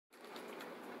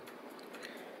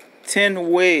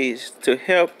10 ways to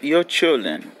help your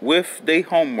children with their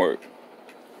homework.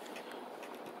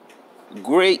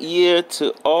 Great year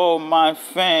to all my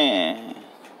fans.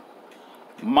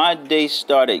 My day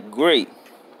started great.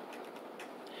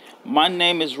 My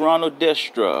name is Ronald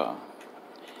Destra.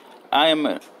 I am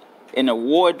an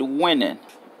award-winning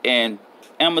and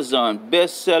Amazon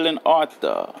best-selling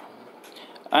author.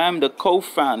 I am the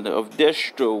co-founder of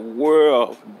Destra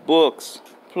World Books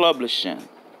Publishing.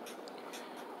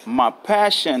 My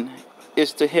passion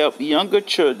is to help younger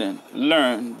children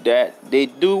learn that they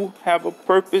do have a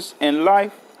purpose in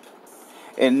life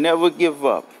and never give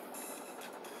up.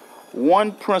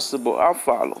 One principle I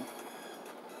follow: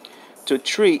 to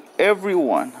treat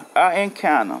everyone I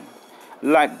encounter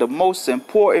like the most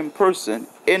important person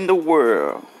in the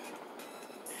world.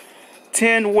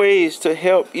 10 ways to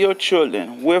help your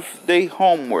children with their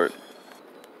homework.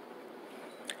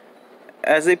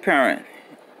 As a parent,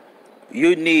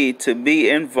 you need to be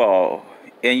involved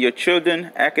in your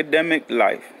children's academic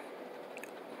life.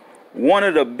 One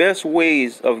of the best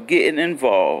ways of getting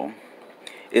involved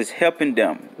is helping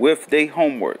them with their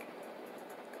homework.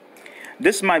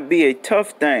 This might be a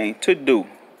tough thing to do,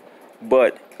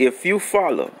 but if you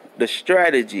follow the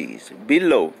strategies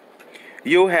below,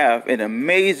 you'll have an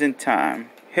amazing time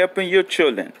helping your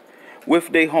children with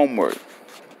their homework.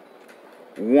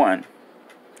 1.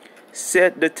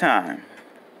 Set the time.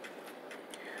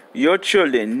 Your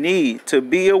children need to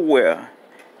be aware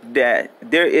that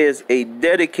there is a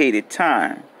dedicated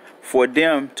time for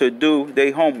them to do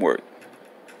their homework.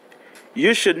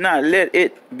 You should not let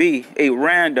it be a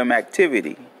random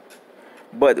activity,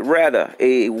 but rather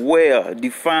a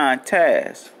well-defined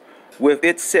task with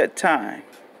its set time.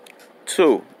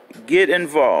 2. Get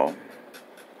involved.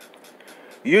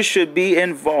 You should be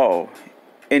involved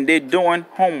in their doing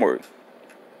homework.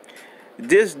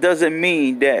 This doesn't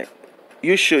mean that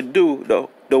you should do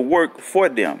the work for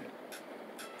them.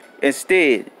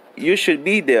 Instead, you should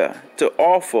be there to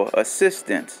offer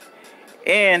assistance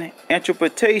and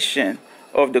interpretation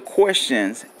of the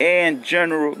questions and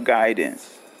general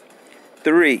guidance.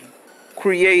 3.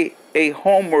 Create a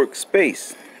homework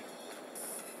space.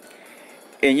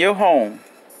 In your home,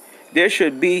 there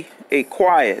should be a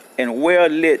quiet and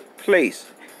well-lit place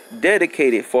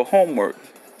dedicated for homework.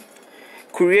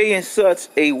 Creating such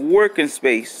a working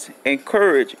space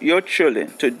encourage your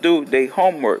children to do their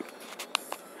homework.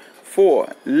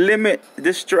 4. Limit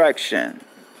distraction.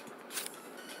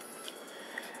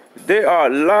 There are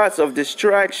lots of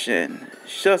distractions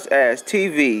such as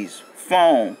TVs,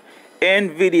 phone,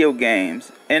 and video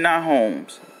games in our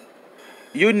homes.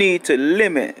 You need to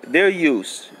limit their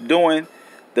use during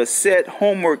the set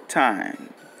homework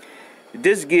time.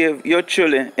 This gives your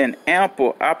children an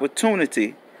ample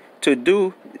opportunity to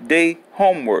do their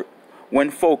homework when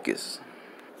focused.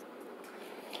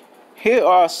 Here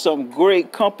are some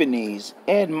great companies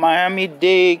in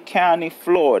Miami-Dade County,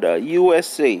 Florida,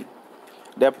 USA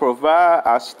that provide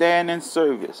outstanding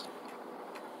service.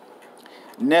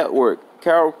 Network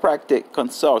Chiropractic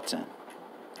Consulting,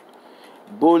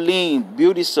 Boleyn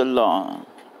Beauty Salon,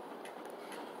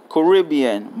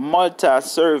 Caribbean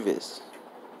Multi-Service,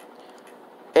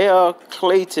 L.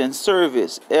 Clayton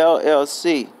Service,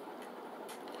 LLC,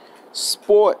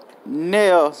 Sport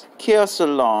Nails Care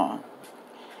Salon,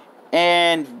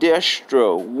 and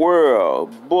Destra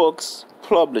World Books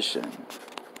Publishing.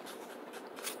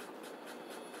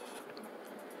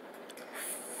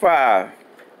 5.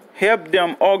 Help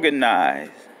them organize.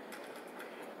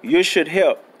 You should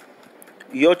help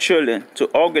your children to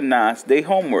organize their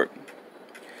homework.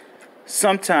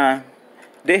 Sometimes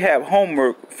they have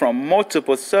homework from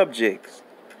multiple subjects,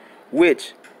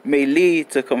 which may lead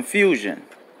to confusion.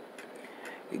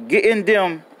 Getting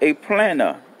them a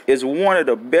planner is one of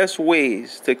the best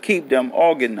ways to keep them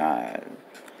organized.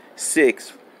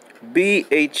 6. Be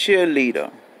a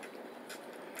cheerleader.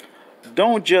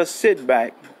 Don't just sit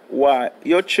back while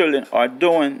your children are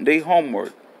doing their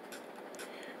homework.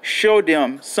 Show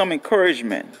them some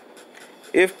encouragement.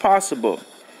 If possible,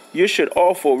 you should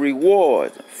offer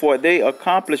rewards for their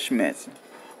accomplishments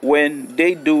when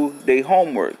they do their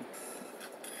homework.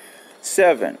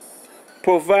 7.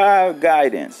 Provide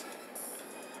guidance.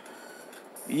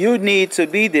 You need to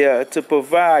be there to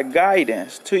provide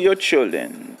guidance to your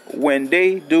children when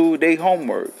they do their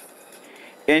homework.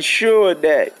 Ensure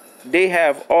that they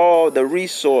have all the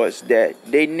resources that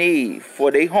they need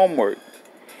for their homework.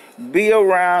 Be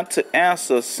around to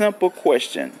answer simple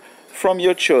questions from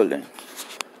your children.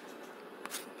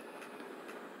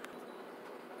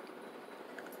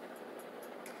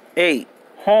 8.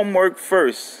 Homework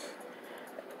first.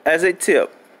 As a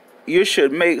tip, you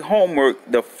should make homework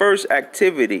the first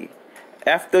activity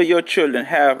after your children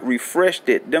have refreshed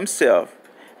it themselves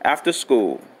after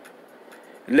school.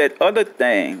 Let other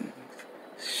things,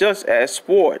 such as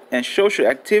sport and social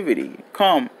activity,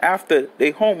 come after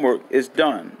the homework is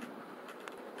done.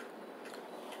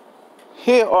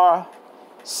 Here are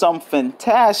some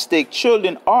fantastic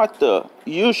children authors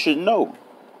you should know.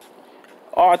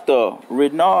 Author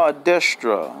Ronald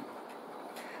Destra,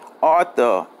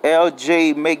 author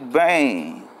L.J.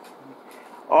 McBain,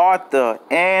 author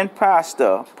and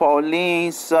pastor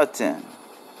Pauline Sutton,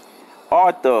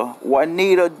 author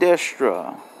Juanita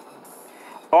Destra,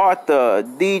 author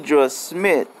Deidre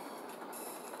Smith,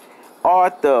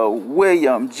 author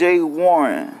William J.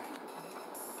 Warren,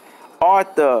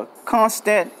 author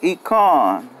Constant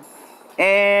Econ,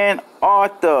 and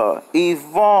author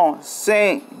Yvonne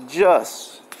St.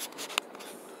 Just.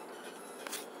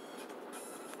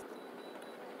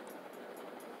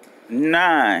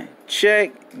 Nine,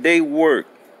 check their work.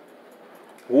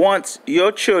 Once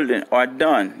your children are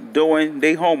done doing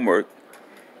their homework,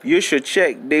 you should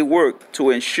check their work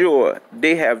to ensure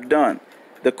they have done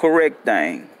the correct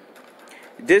thing.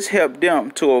 This helps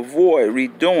them to avoid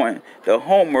redoing the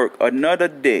homework another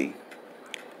day.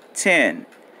 10.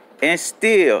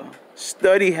 Instill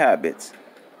study habits.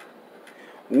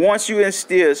 Once you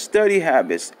instill study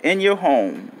habits in your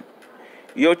home,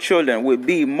 your children will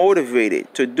be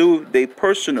motivated to do their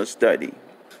personal study.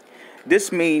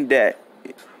 This means that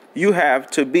you have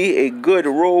to be a good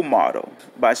role model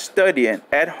by studying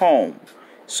at home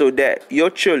so that your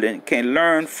children can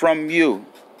learn from you.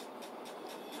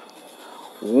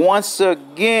 Once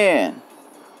again,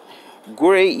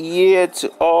 great year to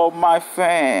all my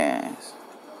fans.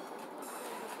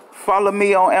 Follow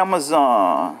me on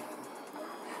Amazon.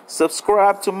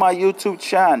 Subscribe to my YouTube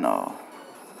channel.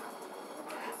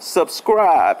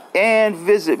 Subscribe and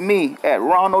visit me at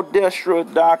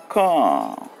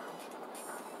ronalddestra.com.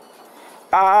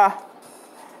 I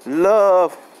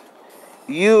love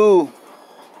you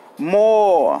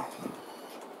more.